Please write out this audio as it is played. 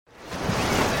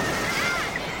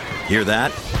Hear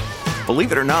that?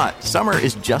 Believe it or not, summer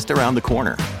is just around the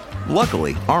corner.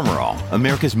 Luckily, Armor All,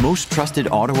 America's most trusted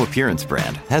auto appearance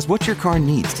brand, has what your car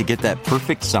needs to get that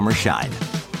perfect summer shine.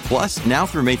 Plus, now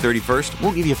through May 31st,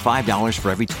 we'll give you $5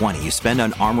 for every $20 you spend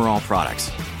on Armor All products.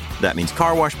 That means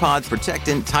car wash pods,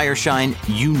 protectant, tire shine,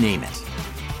 you name it.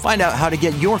 Find out how to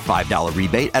get your $5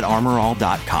 rebate at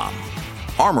armorall.com.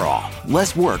 Armor All,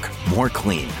 less work, more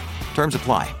clean. Terms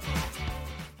apply.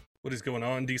 What is going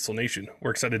on, Diesel Nation?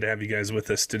 We're excited to have you guys with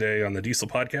us today on the Diesel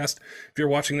Podcast. If you're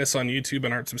watching this on YouTube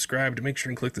and aren't subscribed, make sure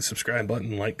and click the subscribe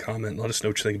button, like, comment, let us know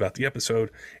what you think about the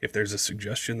episode. If there's a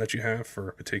suggestion that you have for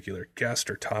a particular guest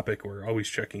or topic, we're always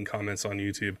checking comments on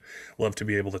YouTube. Love to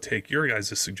be able to take your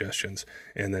guys' suggestions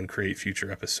and then create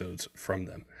future episodes from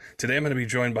them. Today I'm going to be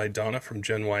joined by Donna from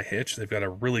Gen Y Hitch. They've got a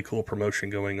really cool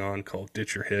promotion going on called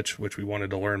Ditch Your Hitch, which we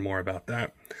wanted to learn more about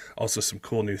that. Also some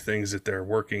cool new things that they're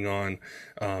working on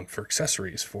for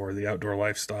accessories, for the outdoor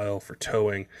lifestyle, for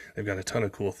towing. They've got a ton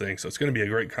of cool things. So it's going to be a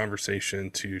great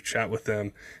conversation to chat with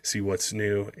them, see what's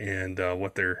new and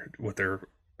what they're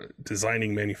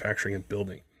designing, manufacturing, and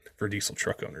building for diesel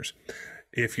truck owners.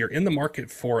 If you're in the market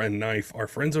for a knife, our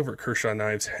friends over at Kershaw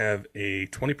Knives have a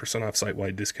 20% off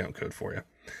site-wide discount code for you.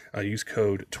 Use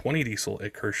code 20diesel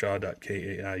at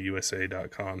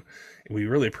kershaw.kaiusa.com. We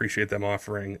really appreciate them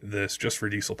offering this just for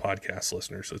Diesel Podcast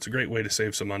listeners. So it's a great way to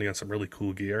save some money on some really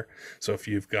cool gear. So if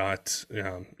you've got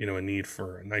a need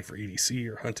for a knife for EDC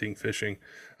or hunting, fishing,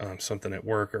 something at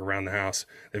work or around the house,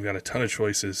 they've got a ton of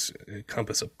choices,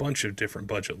 encompass a bunch of different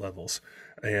budget levels.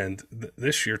 And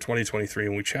this year, 2023,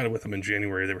 when we chatted with them in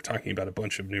January, they were talking about a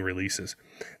bunch of new releases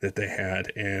that they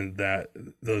had, and that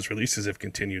those releases have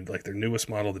continued. Like their newest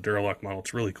model, the Duralock model,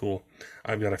 it's really cool.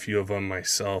 I've got a few of them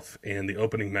myself, and the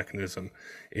opening mechanism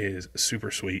is super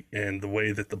sweet. And the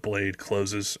way that the blade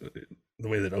closes, the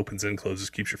way that it opens and closes,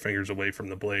 keeps your fingers away from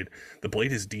the blade. The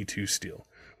blade is D2 steel,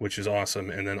 which is awesome.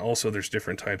 And then also there's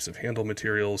different types of handle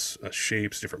materials,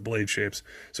 shapes, different blade shapes.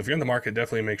 So if you're in the market,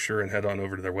 definitely make sure and head on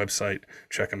over to their website,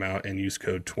 check them out, and use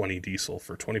code 20diesel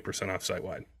for 20% off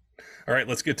site-wide. All right,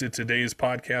 let's get to today's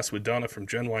podcast with Donna from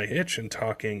Gen Y Hitch and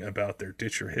talking about their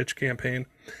Ditch Your Hitch campaign,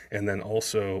 and then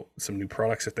also some new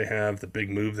products that they have, the big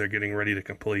move they're getting ready to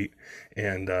complete,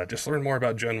 and just learn more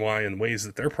about Gen Y and ways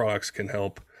that their products can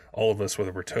help all of us,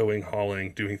 whether we're towing,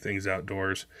 hauling, doing things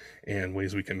outdoors, and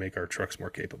ways we can make our trucks more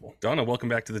capable. Donna, welcome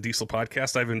back to the Diesel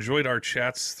Podcast. I've enjoyed our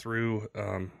chats through,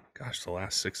 the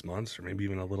last 6 months, or maybe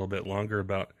even a little bit longer,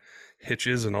 about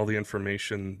hitches and all the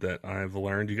information that I've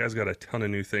learned. You guys got a ton of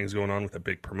new things going on with a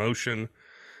big promotion,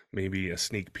 maybe a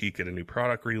sneak peek at a new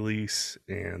product release,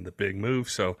 and the big move.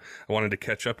 So I wanted to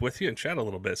catch up with you and chat a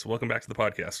little bit. So welcome back to the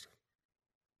podcast.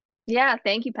 Yeah,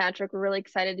 thank you, Patrick. We're really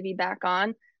excited to be back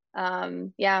on.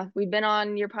 We've been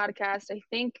on your podcast, I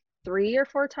think 3 or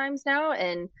 4 times now,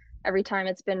 and every time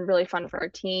it's been really fun for our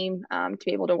team to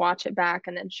be able to watch it back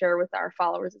and then share with our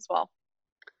followers as well.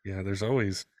 Yeah, there's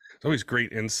always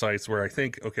great insights where I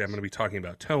think, okay, I'm going to be talking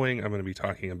about towing, I'm going to be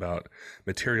talking about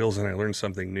materials, and I learned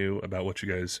something new about what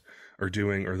you guys are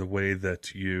doing, or the way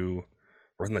that you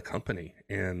run the company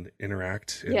and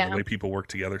interact, and the way people work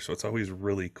together. So it's always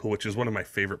really cool, which is one of my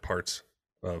favorite parts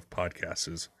of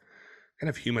podcasts, is kind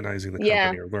of humanizing the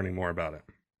company or learning more about it.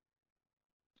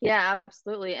 Yeah,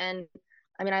 absolutely. And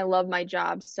I mean, I love my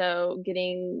job. So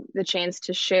getting the chance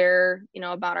to share,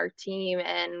 about our team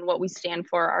and what we stand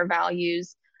for, our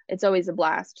values, it's always a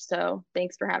blast. So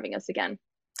thanks for having us again.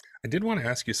 I did want to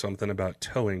ask you something about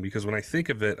towing, because when I think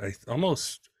of it, I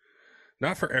almost,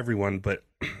 not for everyone, but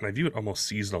I view it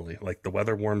almost seasonally. Like the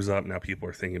weather warms up, now people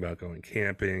are thinking about going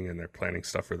camping and they're planning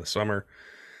stuff for the summer.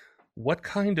 What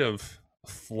kind of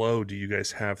flow do you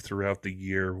guys have throughout the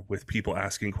year with people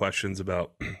asking questions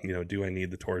about, do I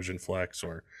need the Torsion Flex,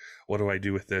 or what do I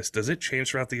do with this? Does it change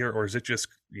throughout the year, or is it just,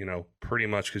 pretty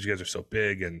much because you guys are so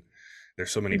big and there's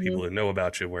so many people that know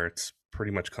about you, where it's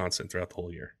pretty much constant throughout the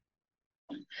whole year?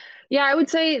 Yeah, I would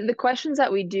say the questions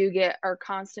that we do get are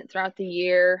constant throughout the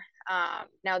year.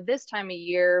 Now this time of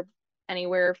year,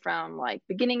 anywhere from like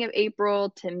beginning of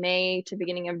April to May to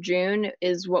beginning of June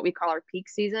is what we call our peak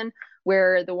season,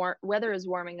 where the weather is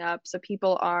warming up. So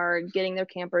people are getting their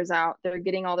campers out, they're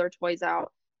getting all their toys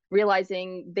out,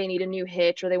 realizing they need a new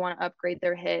hitch or they want to upgrade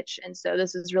their hitch. And so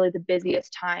this is really the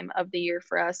busiest time of the year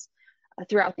for us.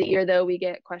 Throughout the year, though, we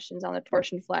get questions on the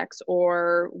Torsion Flex,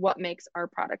 or what makes our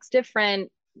products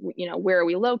different, where are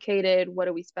we located, what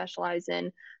do we specialize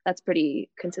in. That's pretty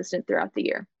consistent throughout the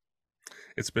year.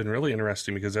 It's been really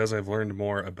interesting, because as I've learned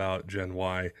more about Gen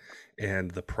Y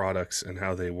and the products and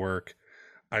how they work,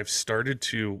 I've started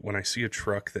to, when I see a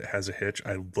truck that has a hitch,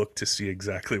 I look to see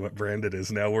exactly what brand it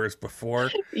is now. Whereas before,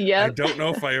 I Yep. don't know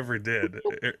if I ever did.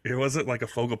 It wasn't like a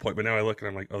focal point, but now I look and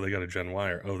I'm like, oh, they got a Gen Y,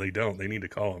 or oh, they don't. They need to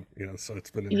call them. So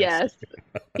it's been interesting.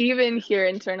 Yes. Even here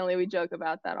internally, we joke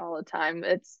about that all the time.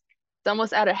 It's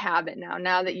almost out of habit now.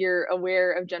 Now that you're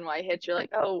aware of Gen Y hitch, you're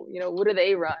like, oh, what do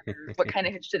they run, or what kind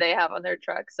of hitch do they have on their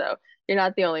truck? So you're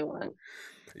not the only one.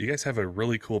 You guys have a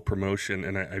really cool promotion,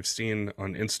 and I've seen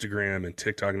on Instagram and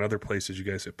TikTok and other places you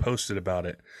guys have posted about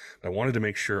it. I wanted to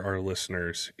make sure our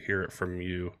listeners hear it from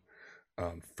you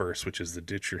first, which is the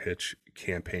Ditch Your Hitch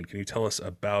campaign. Can you tell us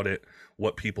about it,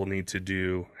 what people need to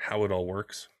do, how it all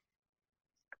works?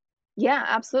 Yeah,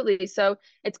 absolutely. So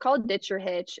it's called Ditch Your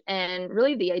Hitch. And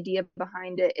really, the idea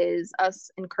behind it is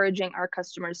us encouraging our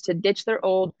customers to ditch their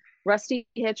old rusty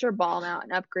hitch or ball mount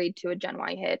and upgrade to a Gen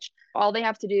Y hitch. All they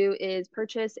have to do is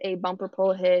purchase a bumper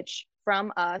pull hitch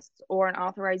from us or an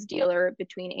authorized dealer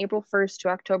between April 1st to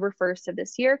October 1st of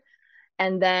this year.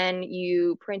 And then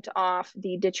you print off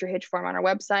the Ditch Your Hitch form on our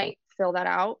website, fill that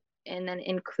out, and then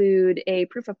include a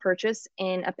proof of purchase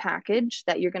in a package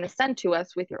that you're going to send to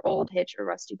us with your old hitch or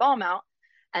rusty ball mount.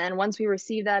 And then once we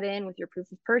receive that in with your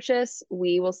proof of purchase,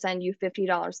 we will send you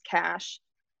 $50 cash.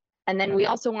 And then we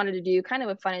also wanted to do kind of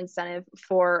a fun incentive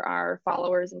for our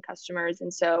followers and customers.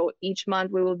 And so each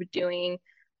month we will be doing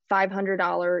 $500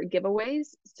 giveaways.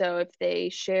 So if they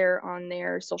share on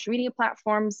their social media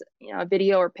platforms, a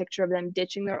video or picture of them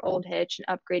ditching their old hitch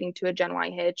and upgrading to a Gen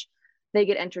Y hitch, they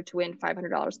get entered to win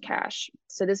 $500 cash.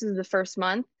 So this is the first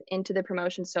month into the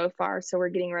promotion so far. So we're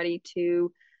getting ready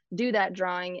to do that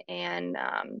drawing and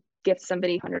gift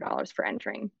somebody $100 for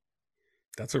entering.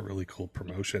 That's a really cool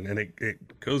promotion. And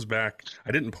it goes back,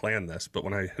 I didn't plan this, but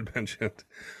when I had mentioned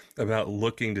about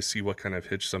looking to see what kind of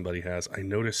hitch somebody has, I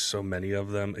noticed so many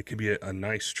of them. It could be a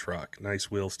nice truck, nice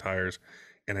wheels, tires,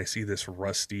 and I see this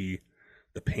rusty,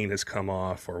 the paint has come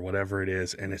off or whatever it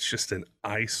is, and it's just an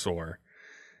eyesore.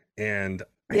 And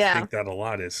I think that a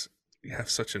lot is, you have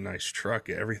such a nice truck,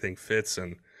 everything fits,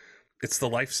 and it's the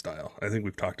lifestyle. I think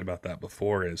we've talked about that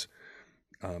before, is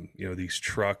these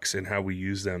trucks and how we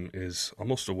use them is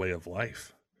almost a way of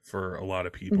life for a lot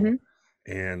of people.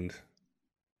 Mm-hmm. And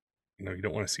you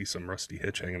don't want to see some rusty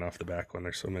hitch hanging off the back when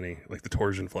there's so many, like the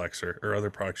Torsion Flex or other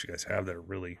products you guys have that are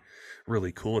really,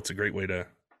 really cool. It's a great way to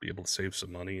be able to save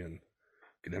some money and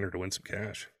get entered to win some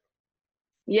cash.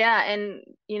 Yeah, and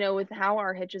with how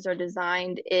our hitches are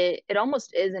designed, it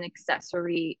almost is an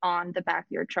accessory on the back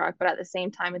of your truck, but at the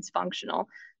same time, it's functional.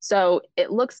 So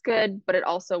it looks good, but it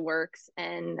also works,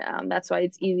 and that's why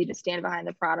it's easy to stand behind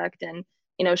the product. And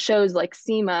shows like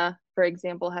SEMA, for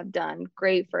example, have done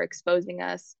great for exposing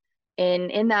us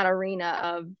in that arena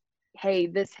of, hey,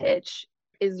 this hitch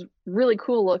is really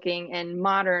cool looking and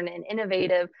modern and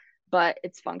innovative, but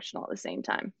it's functional at the same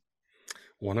time.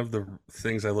 One of the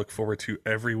things I look forward to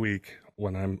every week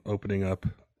when I'm opening up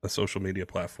a social media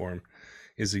platform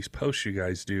is these posts you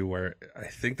guys do where I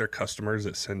think they're customers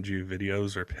that send you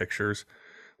videos or pictures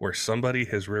where somebody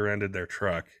has rear-ended their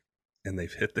truck and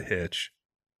they've hit the hitch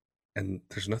and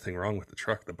there's nothing wrong with the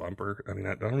truck, the bumper. I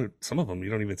mean, some of them, you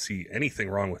don't even see anything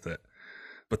wrong with it.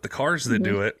 But the cars that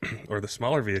do it, or the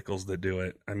smaller vehicles that do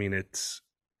it, I mean, it's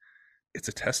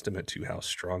a testament to how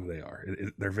strong they are.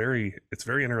 It's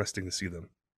very interesting to see them.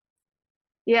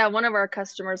 Yeah, one of our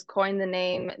customers coined the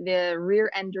name the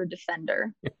rear ender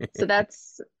defender. So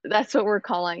that's what we're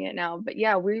calling it now. But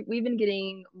yeah, we've been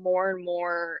getting more and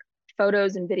more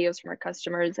photos and videos from our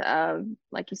customers of,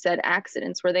 like you said,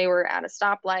 accidents where they were at a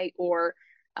stoplight or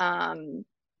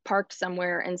parked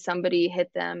somewhere and somebody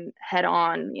hit them head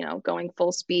on, going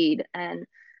full speed, and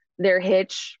their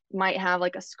hitch might have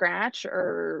like a scratch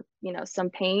or some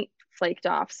paint flaked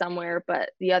off somewhere,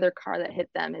 but the other car that hit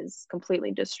them is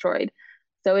completely destroyed.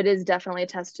 So it is definitely a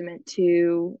testament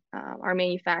to our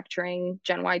manufacturing,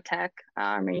 Gen Y Tech,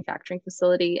 our manufacturing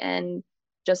facility, and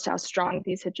just how strong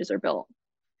these hitches are built.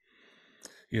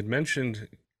 You had mentioned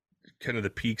kind of the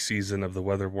peak season of the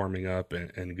weather warming up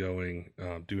and going,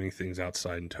 doing things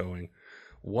outside and towing.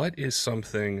 What is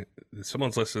something,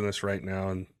 someone's listening to this right now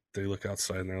and they look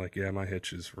outside and they're like, yeah, my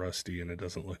hitch is rusty and it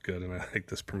doesn't look good and I like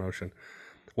this promotion.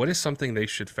 What is something they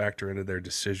should factor into their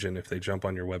decision if they jump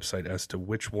on your website as to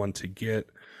which one to get,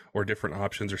 or different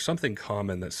options, or something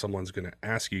common that someone's going to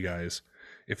ask you guys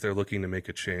if they're looking to make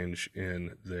a change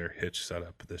in their hitch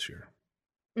setup this year?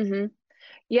 Mm-hmm.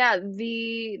 Yeah,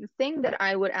 the thing that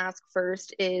I would ask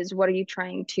first is, what are you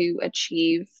trying to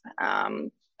achieve?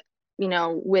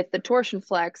 With the Torsion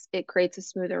Flex, it creates a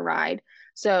smoother ride.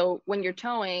 So when you're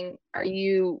towing, are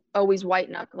you always white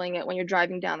knuckling it when you're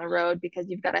driving down the road because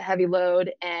you've got a heavy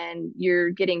load and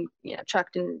you're getting,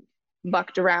 chucked in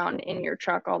bucked around in your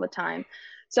truck all the time.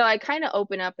 So I kind of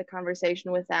open up the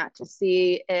conversation with that to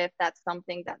see if that's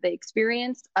something that they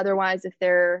experience. Otherwise, if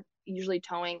they're usually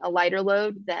towing a lighter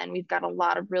load, then we've got a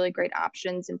lot of really great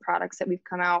options and products that we've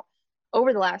come out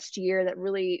over the last year that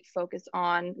really focus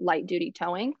on light duty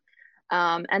towing.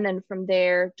 And then from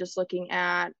there, just looking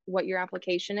at what your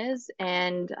application is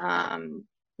and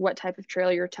what type of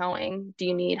trailer you're towing. Do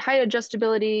you need height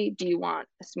adjustability? Do you want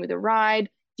a smoother ride?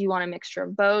 Do you want a mixture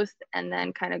of both? And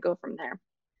then kind of go from there.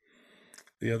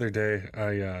 The other day,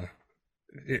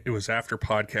 it was after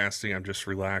podcasting. I'm just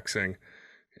relaxing,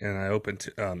 and I opened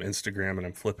Instagram and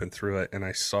I'm flipping through it, and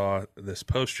I saw this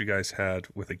post you guys had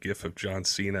with a GIF of John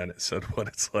Cena, and it said what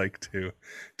it's like to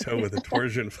tow with a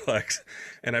torsion flex.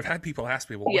 And I've had people ask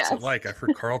me, well, what's it like? I've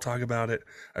heard Carl talk about it.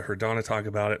 I've heard Donna talk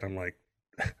about it. And I'm like,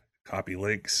 copy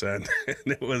link, send. And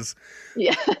it was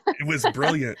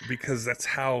brilliant because that's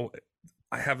how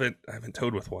I haven't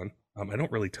towed with one. I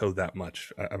don't really tow that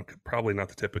much. I'm probably not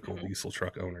the typical diesel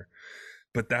truck owner,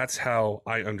 but that's how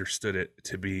I understood it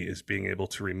to be, is being able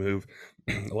to remove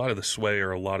a lot of the sway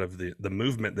or a lot of the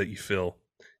movement that you feel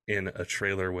in a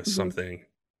trailer with something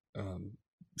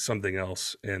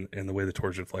else, and the way the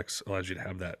torsion flex allows you to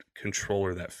have that control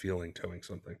or that feeling towing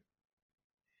something.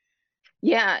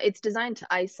 Yeah, it's designed to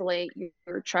isolate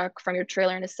your truck from your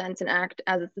trailer in a sense and act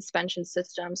as a suspension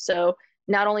system. So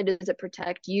not only does it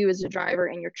protect you as a driver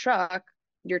and your truck,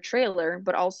 your trailer,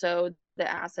 but also the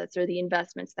assets or the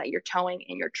investments that you're towing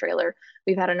in your trailer.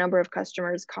 We've had a number of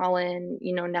customers call in,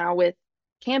 now with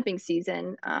camping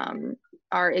season.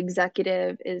 Our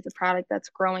Executive is a product that's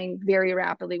growing very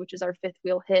rapidly, which is our fifth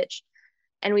wheel hitch.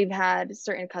 And we've had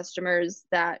certain customers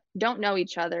that don't know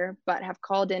each other, but have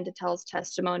called in to tell us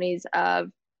testimonies of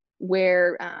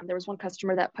where there was one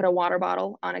customer that put a water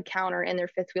bottle on a counter in their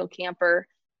fifth wheel camper,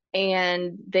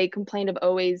 and they complained of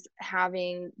always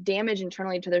having damage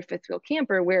internally to their fifth wheel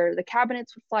camper where the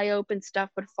cabinets would fly open, stuff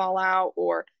would fall out,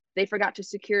 or they forgot to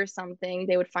secure something.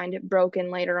 They would find it broken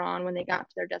later on when they got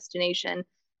to their destination.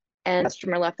 And the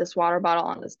customer left this water bottle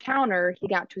on his counter. He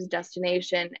got to his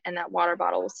destination and that water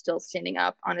bottle was still standing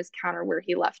up on his counter where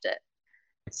he left it.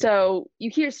 So you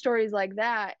hear stories like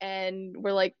that and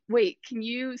we're like, wait, can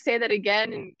you say that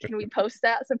again? And can we post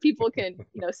that so people can,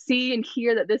 see and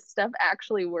hear that this stuff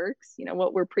actually works,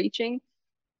 what we're preaching.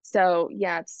 So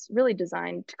yeah, it's really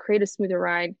designed to create a smoother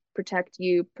ride, protect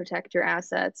you, protect your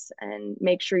assets, and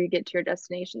make sure you get to your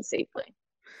destination safely.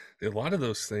 A lot of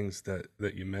those things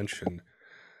that you mentioned,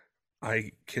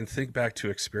 I can think back to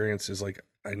experiences like,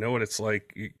 I know what it's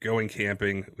like going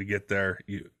camping. We get there,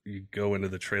 you go into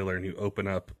the trailer and you open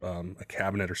up a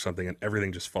cabinet or something and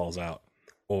everything just falls out,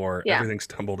 or everything's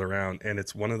tumbled around. And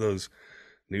it's one of those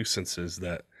nuisances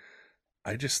that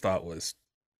I just thought was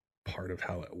part of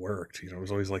how it worked. It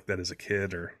was always like that as a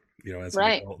kid or, as an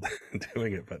adult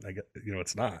doing it, but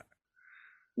it's not.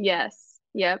 Yes.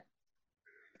 Yep.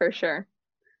 For sure.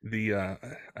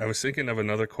 I was thinking of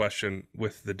another question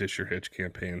with the Ditch Your Hitch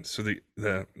campaign. So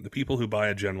the people who buy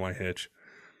a Gen Y hitch,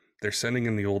 they're sending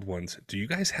in the old ones. Do you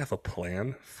guys have a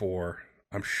plan for,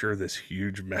 I'm sure, this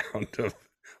huge mound of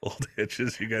old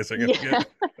hitches you guys are going to get?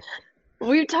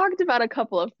 We've talked about a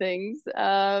couple of things.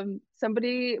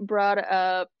 Somebody brought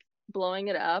up blowing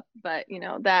it up, but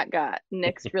that got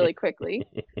nixed really quickly.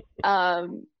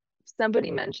 Somebody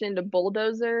mentioned a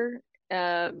bulldozer.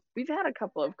 We've had a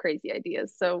couple of crazy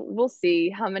ideas, so we'll see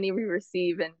how many we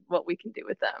receive and what we can do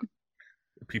with them.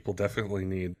 People definitely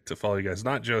need to follow you guys,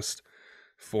 not just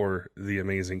for the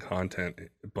amazing content,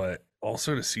 but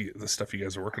also to see the stuff you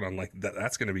guys are working on. Like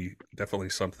that's going to be definitely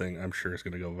something I'm sure is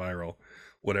going to go viral,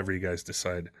 whatever you guys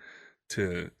decide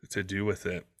to do with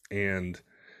it. And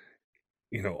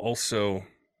also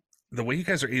the way you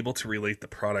guys are able to relate the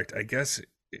product, I guess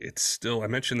it's still, I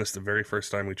mentioned this the very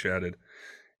first time we chatted,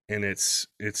 and it's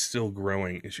still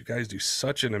growing, is you guys do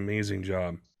such an amazing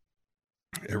job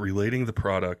at relating the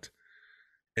product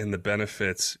and the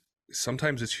benefits.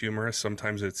 Sometimes it's humorous,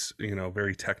 sometimes it's,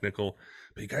 very technical,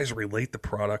 but you guys relate the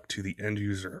product to the end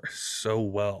user so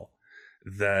well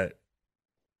that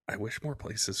I wish more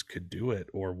places could do it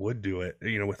or would do it,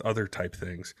 with other type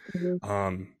things,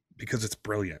 because it's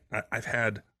brilliant. I've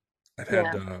had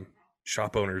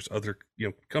shop owners, other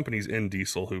companies in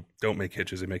diesel who don't make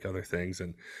hitches, they make other things,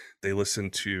 and they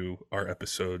listened to our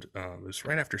episode. It was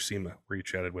right after SEMA where you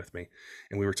chatted with me,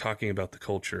 and we were talking about the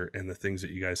culture and the things that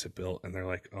you guys have built, and they're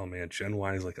like, oh man, Gen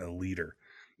Y is like a leader.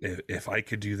 If I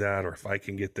could do that, or if I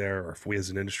can get there, or if we as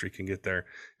an industry can get there, it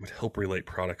would help relate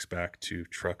products back to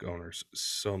truck owners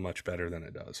so much better than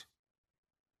it does.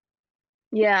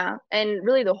 Yeah, and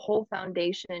really the whole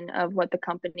foundation of what the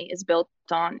company is built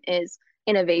on is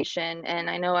innovation. And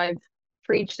I know I've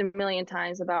preached a million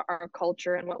times about our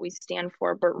culture and what we stand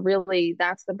for, but really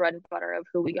that's the bread and butter of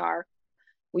who we are.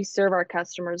 We serve our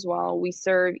customers well. We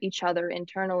serve each other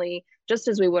internally just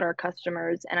as we would our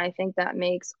customers. And I think that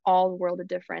makes all the world of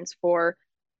difference for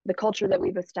the culture that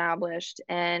we've established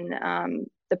and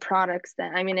the products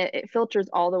that, I mean, it filters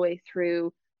all the way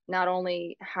through not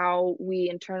only how we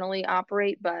internally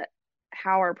operate, but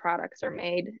how our products are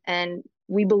made. And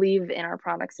we believe in our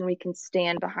products and we can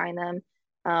stand behind them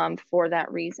for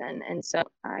that reason. And so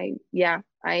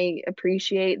I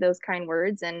appreciate those kind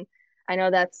words. And I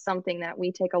know that's something that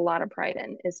we take a lot of pride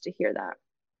in, is to hear that.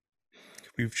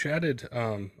 We've chatted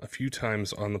a few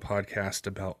times on the podcast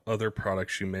about other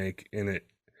products you make, and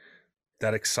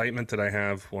that excitement that I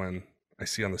have when I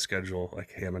see on the schedule,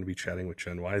 like, hey, I'm going to be chatting with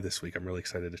Gen Y this week. I'm really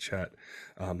excited to chat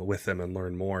with them and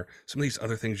learn more. Some of these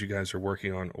other things you guys are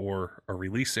working on or are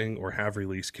releasing or have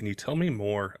released, can you tell me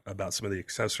more about some of the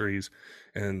accessories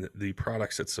and the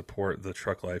products that support the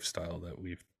truck lifestyle that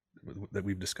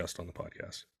we've discussed on the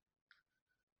podcast?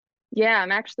 Yeah,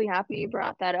 I'm actually happy you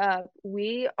brought that up.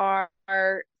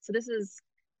 So this has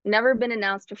never been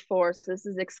announced before. So this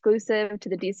is exclusive to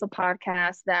the Diesel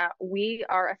podcast that we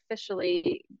are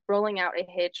officially rolling out a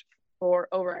hitch for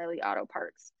O'Reilly Auto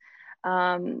Parts.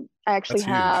 I actually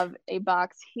have a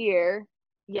box here.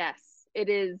 Yes, it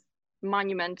is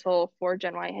monumental for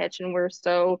Gen Y Hitch, and we're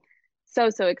so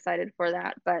excited for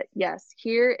that. But yes,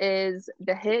 here is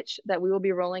the hitch that we will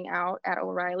be rolling out at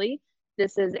O'Reilly.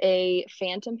 This is a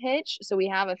Phantom hitch. So we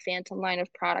have a Phantom line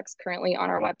of products currently on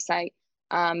our website.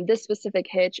 This specific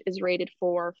hitch is rated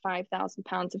for 5,000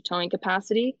 pounds of towing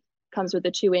capacity, comes with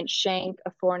a 2-inch shank,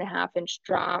 a 4.5-inch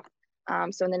drop.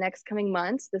 So in the next coming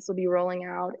months, this will be rolling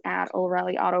out at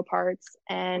O'Reilly Auto Parts.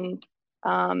 And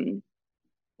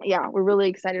we're really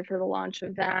excited for the launch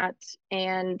of that.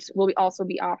 And we'll also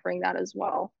be offering that as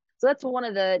well. So that's one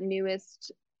of the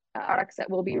newest products that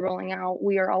we'll be rolling out.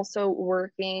 We are also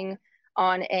working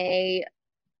on I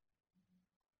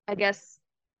guess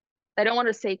I don't want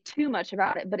to say too much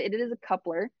about it, but it is a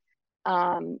coupler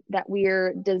that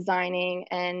we're designing.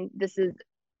 And this is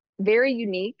very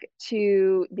unique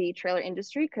to the trailer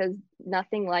industry because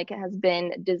nothing like it has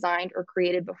been designed or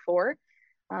created before.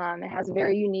 It has a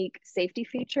very unique safety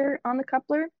feature on the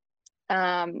coupler.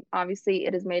 Obviously,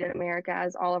 it is made in America,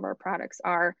 as all of our products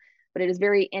are, but it is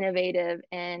very innovative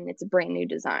and it's a brand new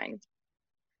design.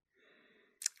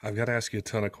 I've got to ask you a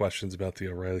ton of questions about the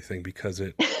O'Reilly thing because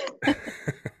it.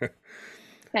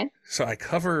 Okay. So I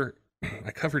cover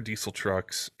diesel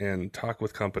trucks and talk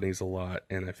with companies a lot,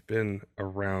 and I've been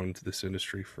around this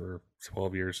industry for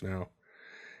 12 years now.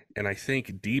 And I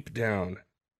think deep down,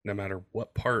 no matter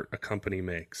what part a company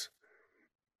makes,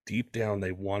 deep down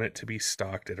they want it to be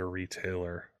stocked at a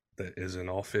retailer that is in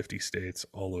all 50 states,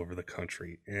 all over the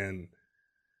country. And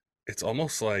it's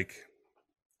almost like,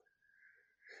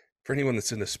 for anyone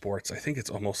that's into sports, I think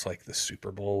it's almost like the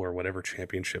Super Bowl or whatever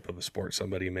championship of a sport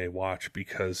somebody may watch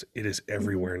because it is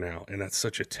everywhere now. And that's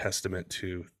such a testament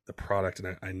to the product.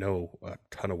 And I know a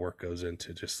ton of work goes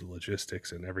into just the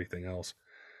logistics and everything else.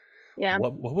 Yeah.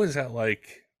 What was that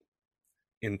like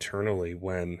internally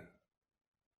when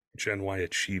Gen Y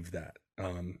achieved that?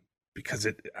 Because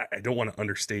I don't want to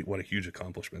understate what a huge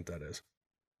accomplishment that is.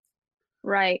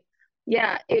 Right.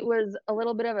 Yeah, it was a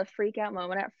little bit of a freak out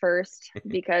moment at first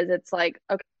because it's like,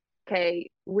 okay,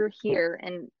 we're here.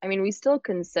 And I mean, we still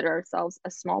consider ourselves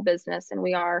a small business and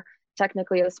we are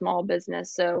technically a small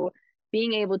business. So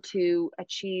being able to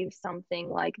achieve something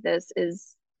like this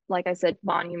is, like I said,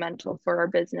 monumental for our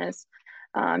business.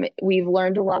 We've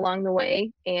learned a lot along the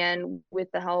way, and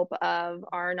with the help of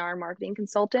R&R Marketing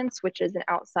Consultants, which is an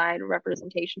outside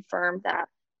representation firm that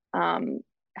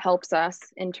helps us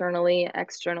internally,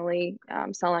 externally,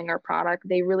 selling our product.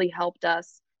 They really helped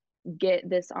us get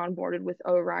this onboarded with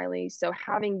O'Reilly. So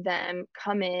having them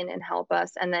come in and help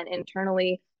us, and then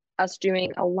internally us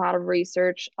doing a lot of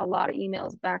research, a lot of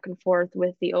emails back and forth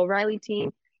with the O'Reilly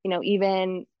team,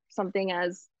 even something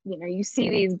as, you see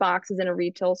these boxes in a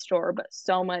retail store, but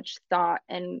so much thought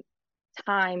and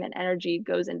time and energy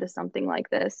goes into something like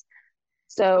this.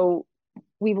 So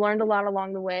we've learned a lot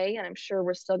along the way, and I'm sure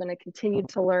we're still going to continue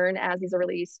to learn as these are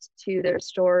released to their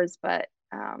stores, but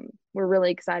we're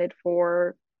really excited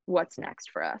for what's next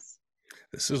for us.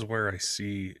 This is where I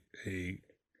see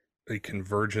a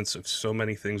convergence of so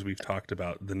many things we've talked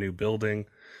about: the new building,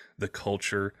 the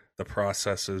culture, the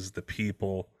processes, the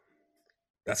people.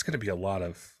 That's going to be a lot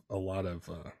of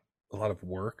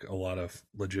work, a lot of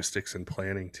logistics and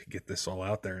planning to get this all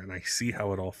out there. And I see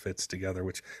how it all fits together,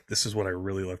 which this is what I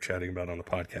really love chatting about on the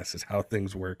podcast, is how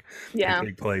things work,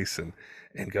 take place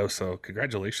and go. So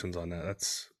congratulations on that.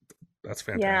 That's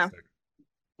fantastic.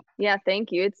 Yeah,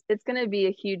 thank you. It's going to be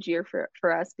a huge year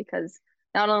for us because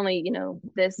not only,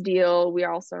 this deal, we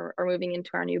also are moving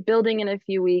into our new building in a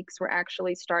few weeks. We're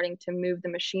actually starting to move the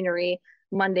machinery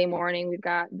Monday morning. We've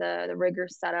got the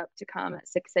riggers set up to come at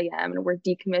 6 a.m. and we're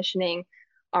decommissioning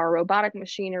our robotic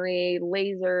machinery,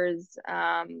 lasers,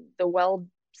 the weld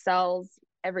cells,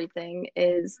 everything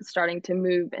is starting to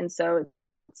move. And so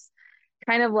it's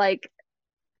kind of like,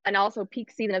 and also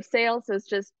peak season of sales. So it's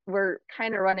just, we're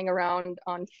kind of running around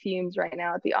on fumes right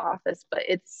now at the office, but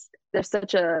there's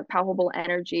such a palpable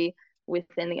energy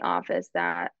within the office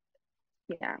that,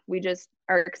 yeah, we just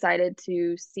are excited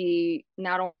to see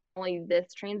not only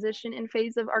this transition in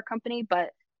phase of our company, but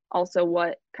also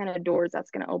what kind of doors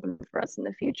that's going to open for us in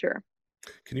the future.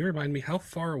 Can you remind me, how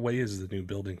far away is the new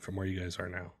building from where you guys are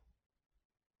now?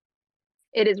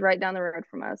 It is right down the road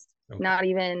from us, Okay. not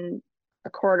even a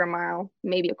quarter mile,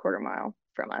 maybe a quarter mile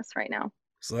from us right now.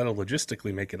 So that'll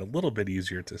logistically make it a little bit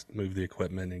easier to move the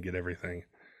equipment and get everything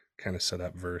kind of set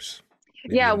up versus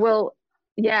maybe Yeah, in. well,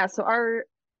 yeah, so our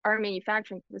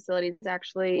manufacturing facility is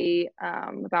actually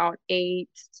about 8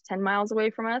 to 10 miles away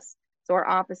from us. So our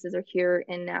offices are here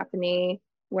in Napanee,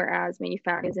 whereas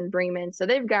manufacturing is in Bremen. So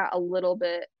they've got a little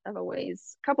bit of a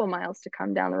ways, a couple miles to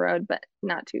come down the road, but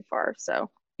not too far. So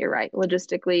you're right.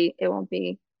 Logistically, it won't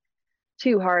be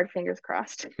too hard, fingers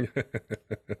crossed.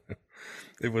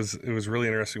 It was really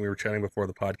interesting. We were chatting before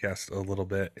the podcast a little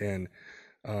bit, and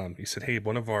you said, "Hey,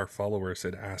 one of our followers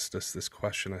had asked us this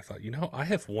question." I thought, I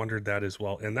have wondered that as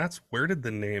well, and that's, where did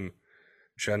the name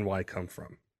Gen Y come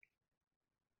from?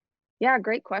 Yeah,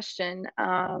 great question.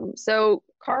 So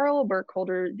Carl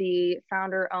Burkholder, the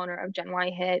founder owner of Gen Y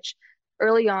Hitch,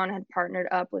 early on had partnered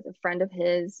up with a friend of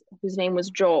his whose name was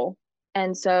Joel.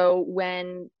 And so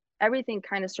when everything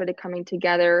kind of started coming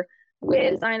together with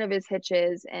the design of his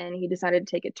hitches and he decided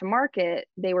to take it to market,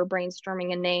 they were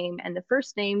brainstorming a name. And the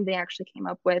first name they actually came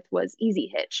up with was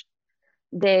Easy Hitch.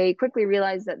 They quickly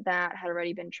realized that that had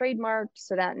already been trademarked,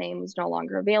 so that name was no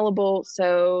longer available.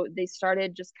 So they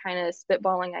started just kind of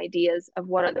spitballing ideas of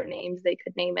what other names they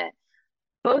could name it.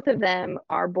 Both of them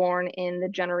are born in the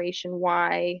Generation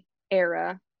Y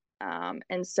era.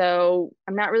 And so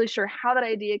I'm not really sure how that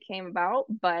idea came about,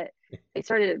 but they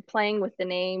started playing with the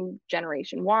name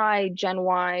Generation Y, Gen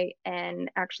Y, and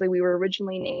actually we were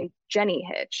originally named Jenny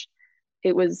Hitch.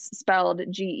 It was spelled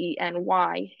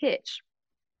Geny Hitch.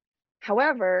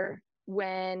 However,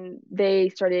 when they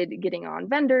started getting on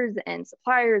vendors and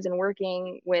suppliers and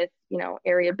working with,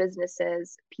 area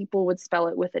businesses, people would spell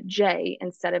it with a J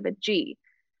instead of a G.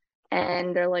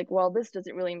 And they're like, well, this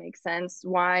doesn't really make sense.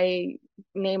 Why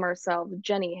name ourselves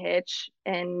Jenny Hitch?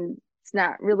 And it's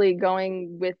not really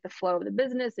going with the flow of the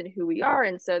business and who we are.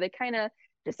 And so they kind of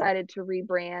decided to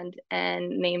rebrand and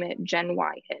name it Gen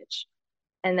Y Hitch.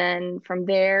 And then from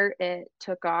there, it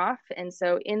took off. And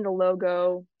so in the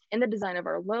logo, in the design of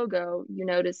our logo, you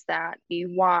notice that the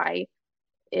Y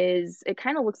it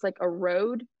kind of looks like a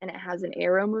road and it has an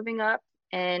arrow moving up.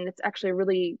 And it's actually a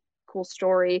really cool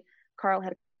story. Carl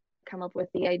had come up with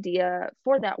the idea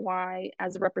for that Y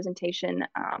as a representation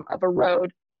of a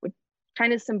road, which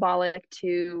kind of symbolic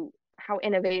to how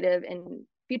innovative and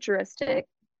futuristic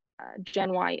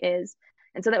Gen Y is.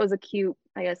 And so that was a cute,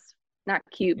 I guess, not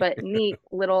cute, but neat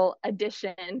little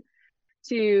addition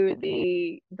to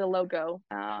the logo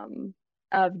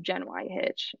of Gen Y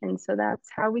Hitch. And so that's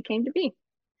how we came to be.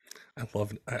 I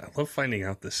love finding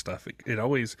out this stuff. It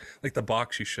always, like the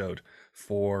box you showed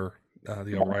for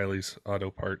the O'Reilly's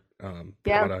auto part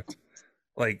Yeah. product.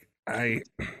 Like I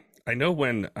know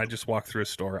when I just walk through a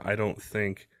store, I don't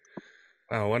think,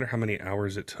 oh, I wonder how many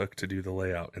hours it took to do the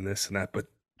layout and this and that, but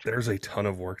there's a ton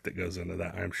of work that goes into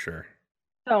that, I'm sure.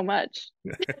 So much.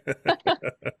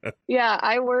 Yeah,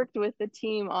 I worked with the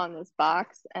team on this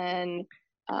box and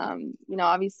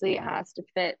obviously it has to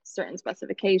fit certain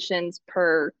specifications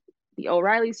per the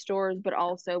O'Reilly stores, but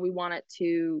also we want it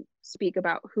to speak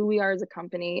about who we are as a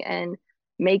company and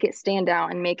make it stand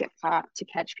out and make it pop to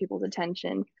catch people's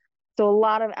attention. So a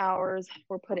lot of hours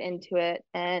were put into it.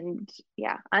 And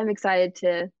yeah, I'm excited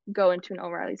to go into an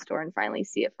O'Reilly store and finally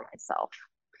see it for myself.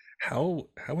 How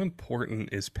important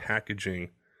is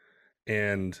packaging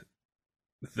and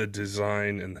the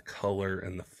design and the color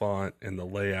and the font and the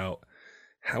layout?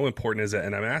 How important is that?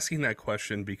 And I'm asking that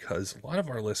question because a lot of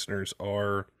our listeners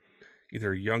are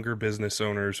either younger business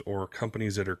owners or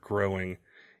companies that are growing,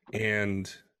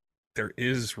 and there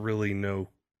is really no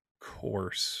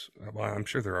course. Well, I'm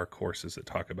sure there are courses that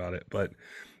talk about it, but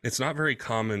it's not very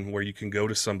common where you can go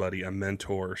to somebody, a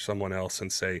mentor or someone else, and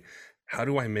say, how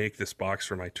do I make this box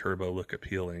for my turbo look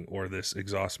appealing, or this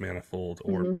exhaust manifold,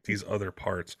 or these other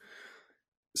parts?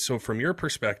 So from your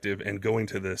perspective and going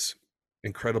to this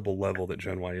incredible level that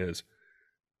Gen Y is,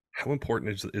 how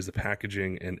important is the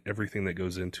packaging and everything that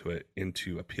goes into it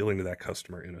into appealing to that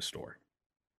customer in a store?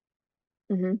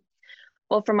 Hmm.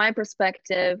 Well, from my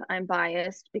perspective, I'm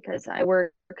biased because I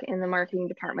work in the marketing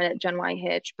department at Gen Y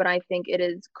Hitch, but I think it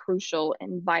is crucial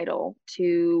and vital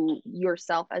to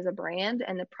yourself as a brand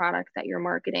and the product that you're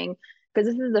marketing, because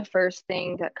this is the first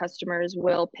thing that customers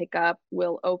will pick up,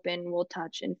 will open, will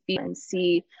touch and feel and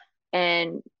see.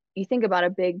 And you think about a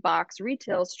big box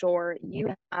retail store,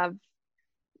 you have,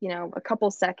 a couple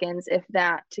seconds, if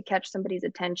that, to catch somebody's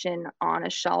attention on a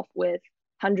shelf with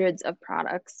hundreds of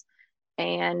products.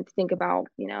 And think about,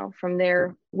 from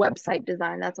their website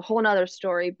design, that's a whole nother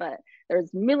story, but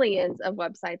there's millions of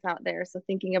websites out there. So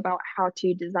thinking about how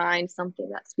to design something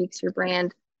that speaks your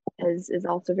brand is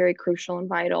also very crucial and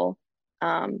vital.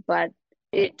 But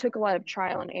it took a lot of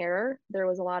trial and error. There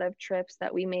was a lot of trips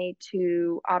that we made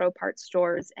to auto parts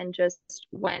stores and just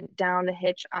went down the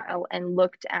hitch aisle and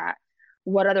looked at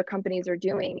what other companies are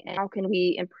doing and how can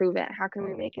we improve it? How can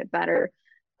we make it better?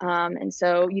 And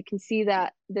so you can see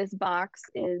that this box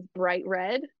is bright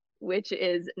red, which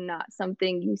is not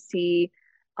something you see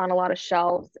on a lot of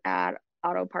shelves at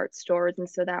auto parts stores. And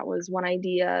so that was one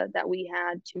idea that we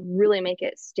had to really make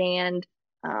it stand,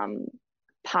 um,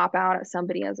 pop out at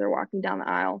somebody as they're walking down the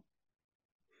aisle.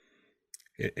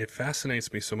 It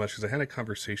fascinates me so much because I had a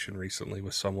conversation recently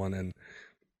with someone, and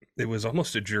it was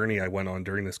almost a journey I went on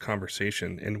during this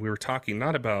conversation. And we were talking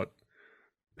not about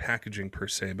packaging per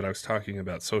se, but I was talking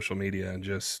about social media and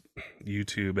just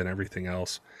YouTube and everything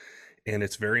else. And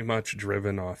it's very much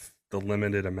driven off the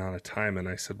limited amount of time. And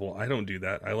I said, well, I don't do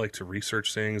that. I like to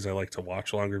research things. I like to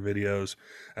watch longer videos.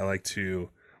 I like to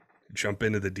jump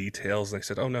into the details. And I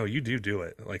said, oh no, you do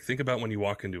it. Like, think about when you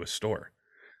walk into a store.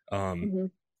 Mm-hmm.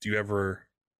 Do you ever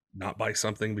not buy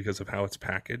something because of how it's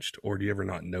packaged, or do you ever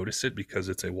not notice it because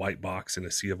it's a white box in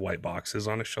a sea of white boxes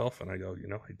on a shelf? And I go,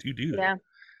 I do that. Yeah.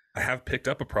 I have picked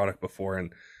up a product before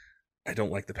and I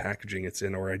don't like the packaging it's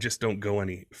in, or I just don't go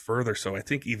any further. So I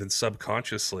think even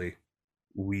subconsciously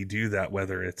we do that,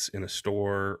 whether it's in a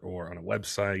store or on a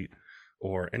website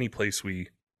or any place we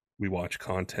watch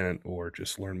content or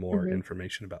just learn more Mm-hmm.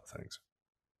 information about things.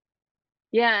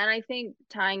 Yeah, and I think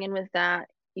tying in with that,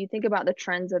 you think about the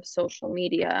trends of social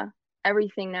media.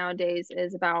 Everything nowadays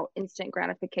is about instant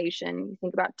gratification. You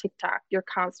think about TikTok, you're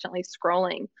constantly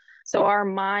scrolling. So our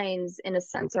minds, in a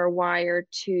sense, are wired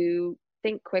to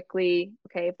think quickly.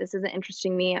 Okay, if this isn't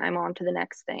interesting me, I'm on to the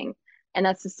next thing. And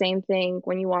that's the same thing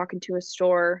when you walk into a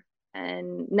store.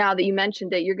 And now that you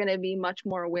mentioned it, you're going to be much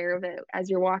more aware of it as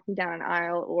you're walking down an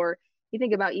aisle, or you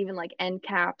think about even like end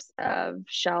caps of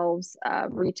shelves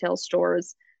of retail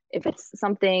stores. If it's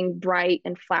something bright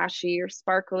and flashy or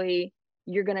sparkly,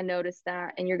 you're going to notice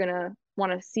that and you're going to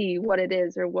want to see what it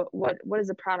is, or what is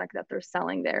the product that they're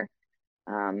selling there.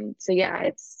 So yeah,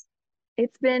 it's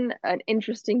been an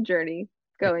interesting journey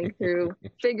going through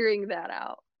figuring that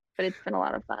out, but it's been a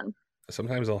lot of fun.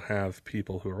 Sometimes I'll have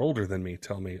people who are older than me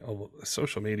tell me, oh, well,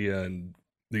 social media and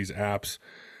these apps,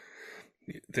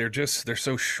 they're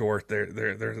so short.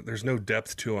 There's no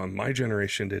depth to them. My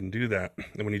generation didn't do that.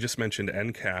 And when you just mentioned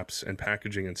end caps and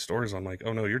packaging in stores, I'm like,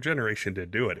 oh no, your generation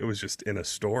did do it. It was just in a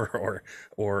store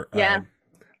or Yeah.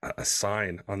 a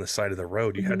sign on the side of the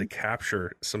road. You had Mm-hmm. to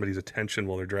capture somebody's attention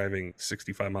while they're driving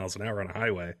 65 miles an hour on a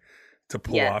highway to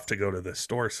pull Yes. off to go to the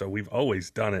store. So we've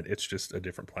always done it. It's just a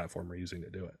different platform we're using to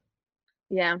do it.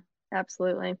 Yeah,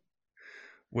 absolutely.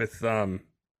 With the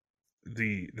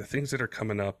things that are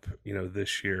coming up,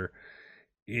 this year,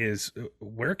 is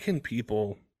where can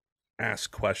people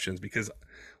ask questions? Because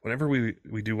whenever we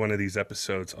do one of these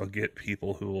episodes, I'll get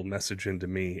people who will message into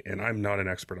me, and I'm not an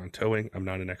expert on towing. I'm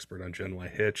not an expert on Gen Y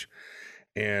Hitch,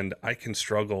 and I can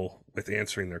struggle with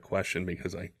answering their question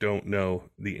because I don't know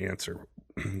the answer.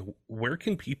 Where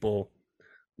can people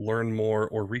learn more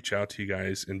or reach out to you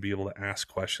guys and be able to ask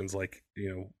questions like,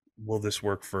 will this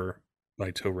work for my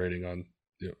tow rating on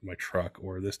my truck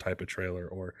or this type of trailer,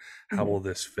 or how Mm-hmm. will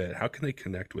this fit? How can they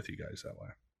connect with you guys that way?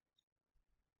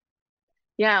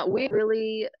 Yeah, we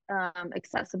really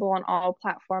accessible on all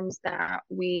platforms that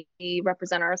we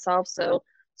represent ourselves. So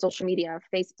social media,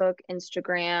 Facebook,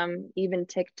 Instagram, even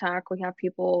TikTok. We have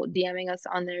people DMing us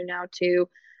on there now too.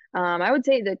 I would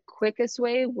say the quickest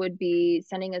way would be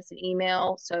sending us an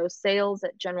email. So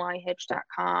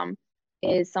sales@genyhitch.com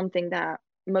is something that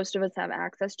most of us have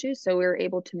access to. So we're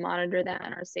able to monitor that,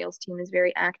 and our sales team is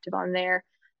very active on there.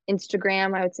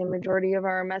 Instagram, I would say majority of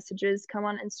our messages come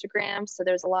on Instagram. So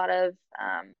there's a lot of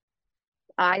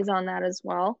eyes on that as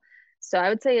well. So I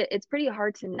would say it's pretty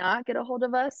hard to not get a hold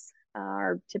of us.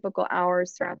 Our typical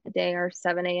hours throughout the day are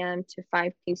 7 a.m. to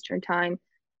 5 Eastern time.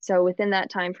 So within that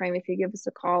time frame, if you give us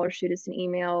a call or shoot us an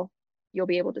email, you'll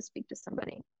be able to speak to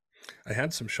somebody. I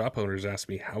had some shop owners ask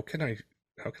me, how can I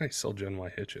sell Gen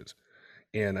Y hitches?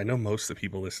 And I know most of the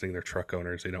people listening, they're truck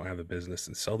owners. They don't have a business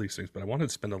and sell these things, but I wanted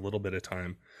to spend a little bit of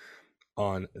time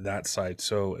on that side.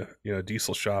 So,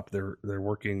 Diesel Shop, they're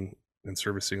working and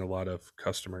servicing a lot of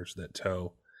customers that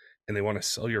tow, and they want to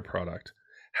sell your product.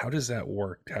 How does that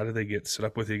work? How do they get set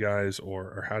up with you guys,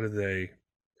 or how do they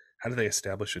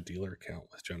establish a dealer account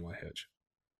with Gen Y Hitch?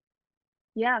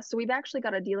 Yeah, so we've actually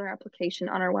got a dealer application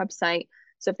on our website.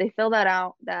 So if they fill that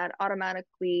out, that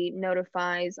automatically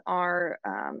notifies our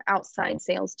outside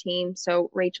sales team.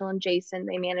 So Rachel and Jason,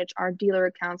 they manage our dealer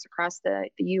accounts across the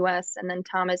US, and then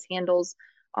Thomas handles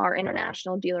our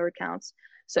international dealer accounts.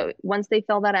 So once they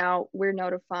fill that out, we're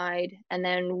notified, and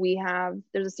then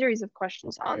there's a series of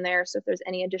questions on there. So if there's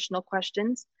any additional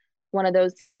questions, one of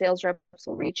those sales reps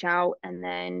will reach out and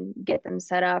then get them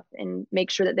set up and make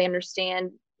sure that they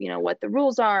understand what the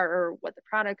rules are or what the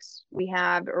products we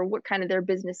have or what kind of their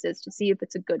business is, to see if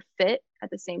it's a good fit at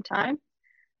the same time.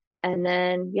 And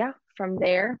then, yeah, from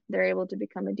there, they're able to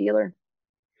become a dealer.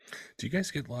 Do you guys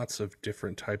get lots of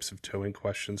different types of towing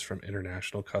questions from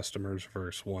international customers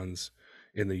versus ones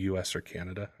in the US or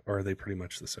Canada, or are they pretty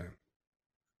much the same?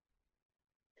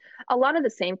 A lot of the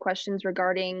same questions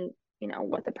regarding,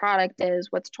 what the product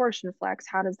is, what's torsion flex,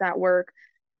 how does that work?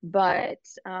 But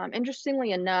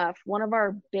interestingly enough, one of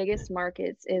our biggest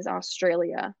markets is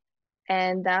Australia.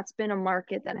 And that's been a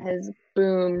market that has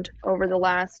boomed over the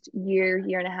last year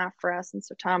and a half for us. And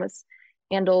so Thomas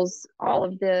handles all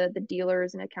of the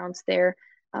dealers and accounts there.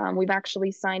 We've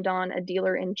actually signed on a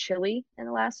dealer in Chile in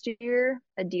the last year,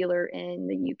 a dealer in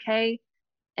the UK,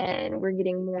 and we're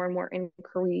getting more and more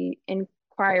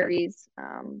inquiries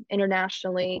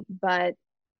internationally. But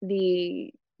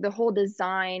the whole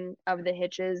design of the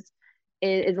hitches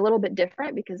is a little bit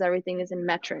different because everything is in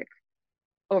metric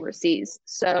overseas.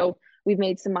 So we've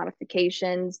made some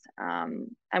modifications.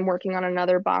 I'm working on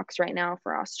another box right now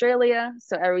for Australia.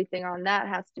 So everything on that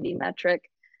has to be metric.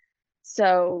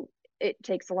 So it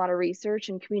takes a lot of research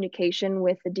and communication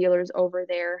with the dealers over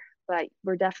there, but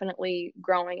we're definitely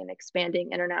growing and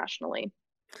expanding internationally.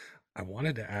 I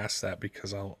wanted to ask that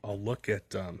because I'll look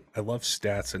at I love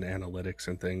stats and analytics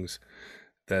and things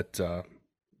that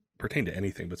pertain to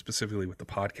anything, but specifically with the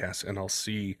podcast, and I'll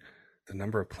see the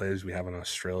number of players we have in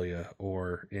Australia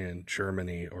or in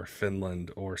Germany or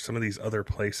Finland or some of these other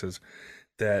places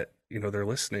that they're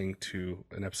listening to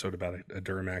an episode about a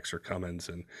Duramax or Cummins,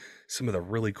 and some of the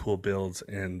really cool builds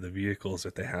and the vehicles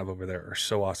that they have over there are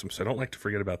so awesome. So I don't like to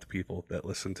forget about the people that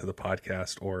listen to the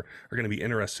podcast or are going to be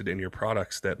interested in your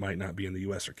products that might not be in the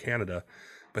US or Canada,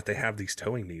 but they have these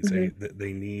towing needs. Mm-hmm.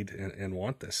 They need and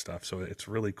want this stuff. So it's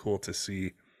really cool to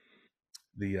see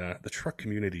the truck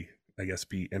community, I guess,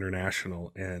 be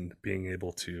international and being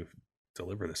able to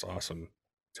deliver this awesome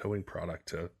towing product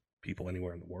to people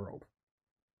anywhere in the world.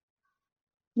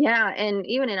 Yeah, and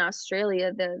even in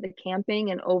Australia, the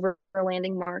camping and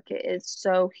overlanding market is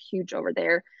so huge over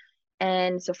there.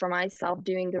 And so for myself,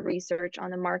 doing the research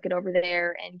on the market over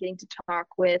there and getting to talk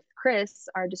with Chris,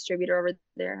 our distributor over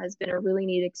there, has been a really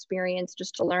neat experience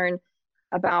just to learn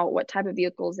about what type of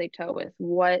vehicles they tow with,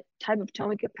 what type of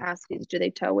towing capacities do they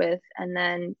tow with, and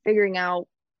then figuring out,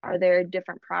 are there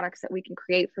different products that we can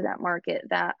create for that market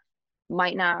that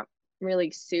might not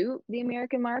really suit the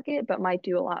American market, but might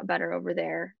do a lot better over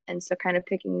there. And so kind of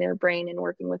picking their brain and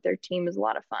working with their team is a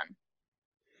lot of fun.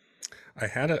 I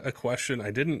had a question. I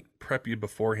didn't prep you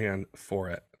beforehand for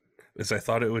it, because I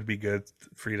thought it would be good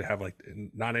for you to have like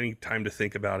not any time to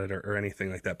think about it or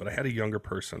anything like that. But I had a younger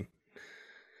person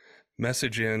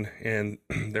message in, and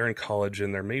they're in college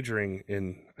and they're majoring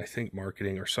in, I think,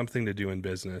 marketing or something to do in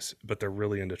business, but they're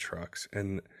really into trucks.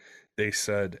 And they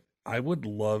said, I would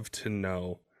love to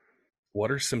know, what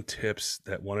are some tips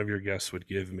that one of your guests would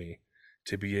give me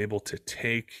to be able to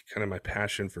take kind of my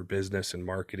passion for business and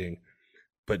marketing,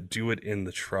 but do it in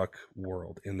the truck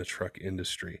world, in the truck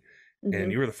industry? Mm-hmm.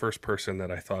 And you were the first person that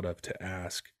I thought of to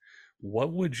ask.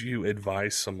 What would you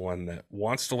advise someone that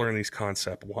wants to learn these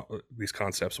concepts,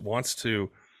 wants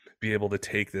to be able to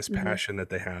take this mm-hmm. passion that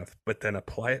they have, but then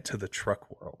apply it to the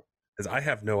truck world? Because I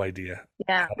have no idea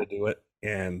how to do it,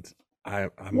 and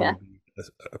I'm going to be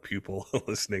a pupil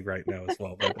listening right now as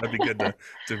well. But that'd be good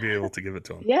to be able to give it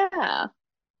to them. Yeah,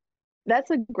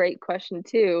 that's a great question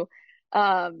too.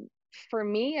 For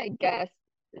me, I guess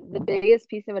the biggest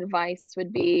piece of advice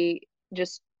would be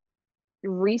just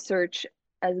research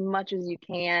as much as you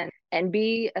can and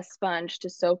be a sponge to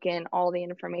soak in all the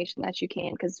information that you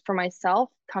can. Because for myself,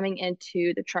 coming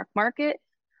into the truck market,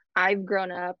 I've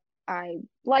grown up, I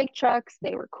like trucks,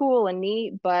 they were cool and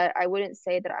neat, but I wouldn't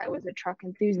say that I was a truck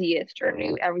enthusiast or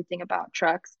knew everything about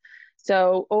trucks.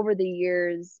 So over the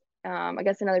years, I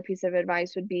guess another piece of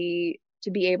advice would be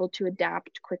to be able to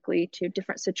adapt quickly to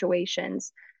different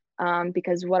situations.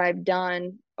 Because what I've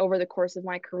done over the course of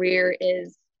my career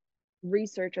is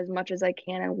research as much as I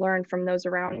can and learn from those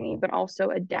around me, but also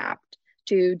adapt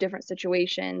to different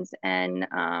situations and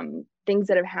things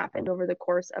that have happened over the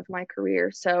course of my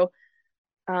career. So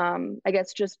I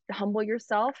guess just humble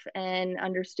yourself and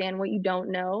understand what you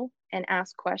don't know and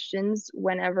ask questions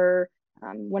whenever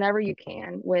you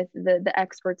can with the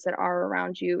experts that are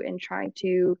around you, and try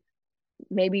to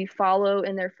maybe follow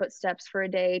in their footsteps for a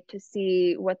day to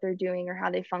see what they're doing or how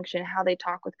they function, how they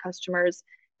talk with customers.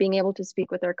 Being able to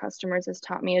speak with our customers has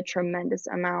taught me a tremendous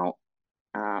amount.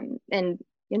 And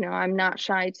I'm not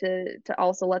shy to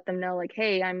also let them know, like,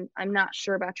 hey, I'm not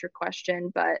sure about your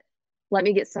question, but let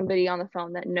me get somebody on the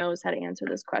phone that knows how to answer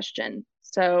this question.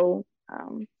 So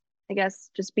I guess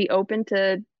just be open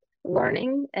to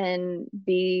learning and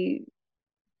be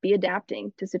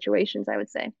adapting to situations, I would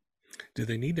say. Do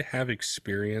they need to have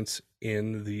experience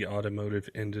in the automotive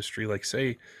industry? Like,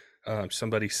 say,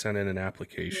 somebody sent in an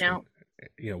application,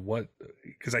 No. what?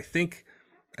 Because I think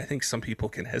some people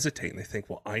can hesitate and they think,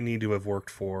 well, I need to have worked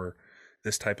for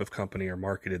this type of company or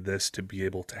marketed this to be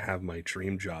able to have my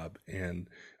dream job. And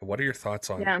what are your thoughts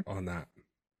on Yeah. that?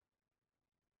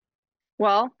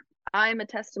 Well, I'm a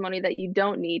testimony that you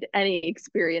don't need any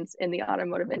experience in the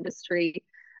automotive industry.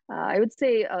 I would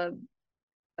say a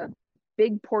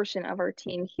big portion of our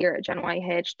team here at Gen Y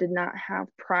Hitch did not have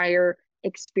prior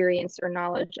experience or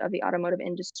knowledge of the automotive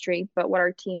industry, but what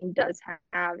our team does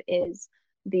have is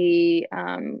the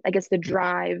I guess the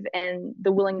drive and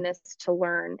the willingness to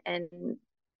learn and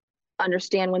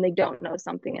understand when they don't know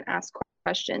something and ask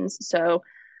questions. So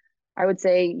I would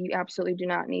say you absolutely do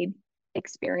not need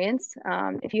experience.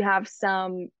 If you have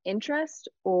some interest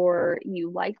or you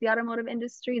like the automotive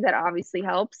industry, that obviously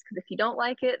helps, because if you don't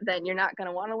like it, then you're not going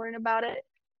to want to learn about it.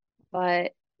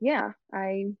 But yeah,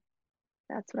 I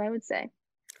that's what I would say.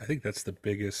 I think that's the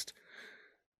biggest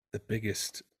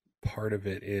part of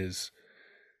it is,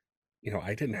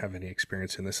 I didn't have any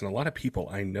experience in this, and a lot of people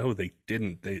I know they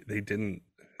didn't. They didn't.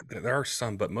 There are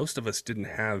some, but most of us didn't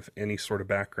have any sort of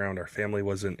background. Our family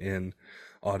wasn't in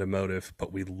automotive,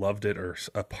 but we loved it, or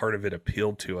a part of it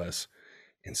appealed to us,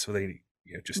 and so they,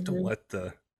 just don't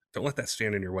Mm-hmm. let that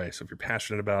stand in your way. So if you're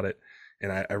passionate about it,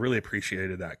 and I really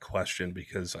appreciated that question,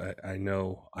 because I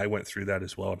know I went through that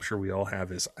as well. I'm sure we all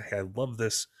have. Is, hey, I love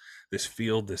this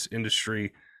field, this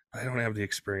industry, but I don't have the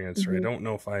experience, or I Mm-hmm. don't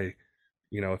know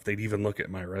if they'd even look at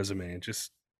my resume. And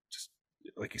just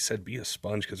like you said, be a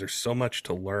sponge, because there's so much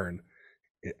to learn.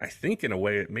 I think in a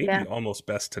way it may Yeah. be almost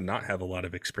best to not have a lot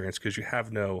of experience, because you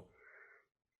have no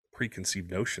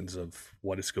preconceived notions of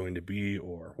what it's going to be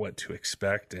or what to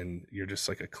expect, and you're just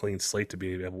like a clean slate to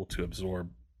be able to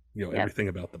absorb Yep. everything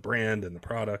about the brand and the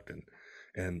product,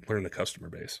 and learn the customer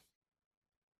base.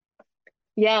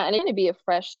 Yeah, and it's going to be a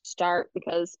fresh start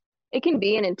because it can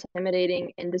be an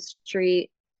intimidating industry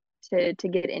to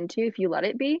get into if you let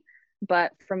it be.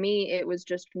 But for me, it was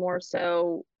just more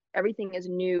so everything is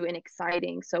new and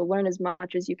exciting. So learn as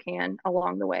much as you can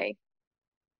along the way.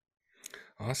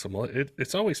 Awesome. Well,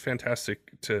 it's always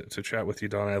fantastic to chat with you,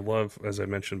 Don. I love, as I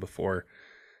mentioned before,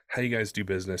 how you guys do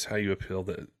business, how you appeal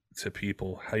to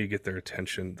people, how you get their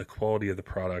attention, the quality of the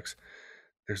products.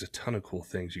 There's a ton of cool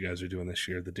things you guys are doing this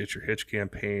year. The Ditch Your Hitch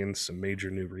campaign, some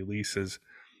major new releases.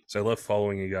 So I love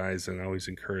following you guys, and I always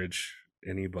encourage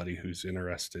anybody who's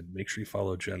interested, make sure you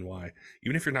follow Gen Y.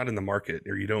 Even if you're not in the market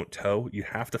or you don't tow, you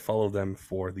have to follow them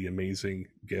for the amazing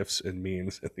gifts and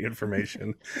memes and the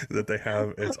information that they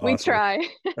have. It's We awesome. try.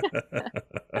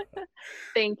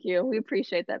 Thank you. We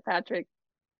appreciate that, Patrick.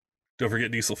 Don't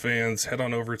forget, Diesel fans, head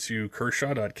on over to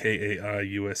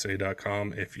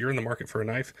kershaw.kaiusa.com. If you're in the market for a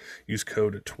knife, use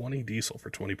code 20diesel for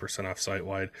 20% off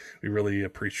site-wide. We really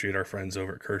appreciate our friends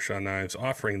over at Kershaw Knives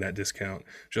offering that discount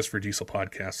just for Diesel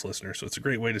podcast listeners. So it's a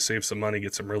great way to save some money,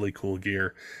 get some really cool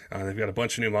gear. They've got a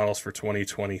bunch of new models for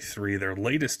 2023. Their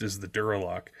latest is the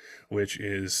Duralock, which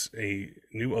is a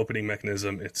new opening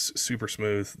mechanism. It's super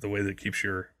smooth, the way that it keeps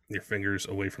your your fingers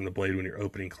away from the blade when you're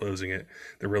opening, closing it.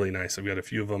 They're really nice. I've got a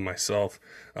few of them myself.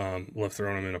 Love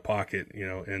throwing them in a pocket,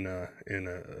 in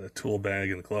a tool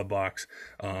bag in the glove box.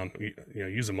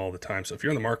 Use them all the time. So if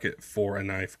you're in the market for a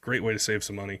knife, great way to save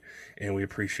some money, and we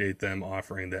appreciate them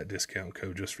offering that discount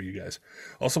code just for you guys.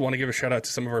 Also want to give a shout out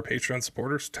to some of our Patreon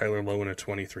supporters, Tyler Lowen at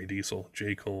 23 Diesel,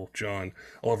 J. Cole, John,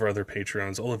 all of our other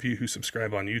Patreons, all of you who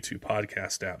subscribe on YouTube,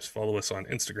 podcast apps, follow us on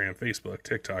Instagram, Facebook,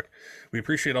 TikTok. We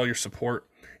appreciate all your support,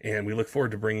 and we look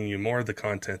forward to bringing you more of the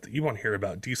content that you want to hear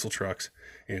about diesel trucks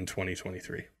in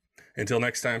 2023. Until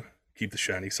next time, keep the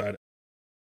shiny side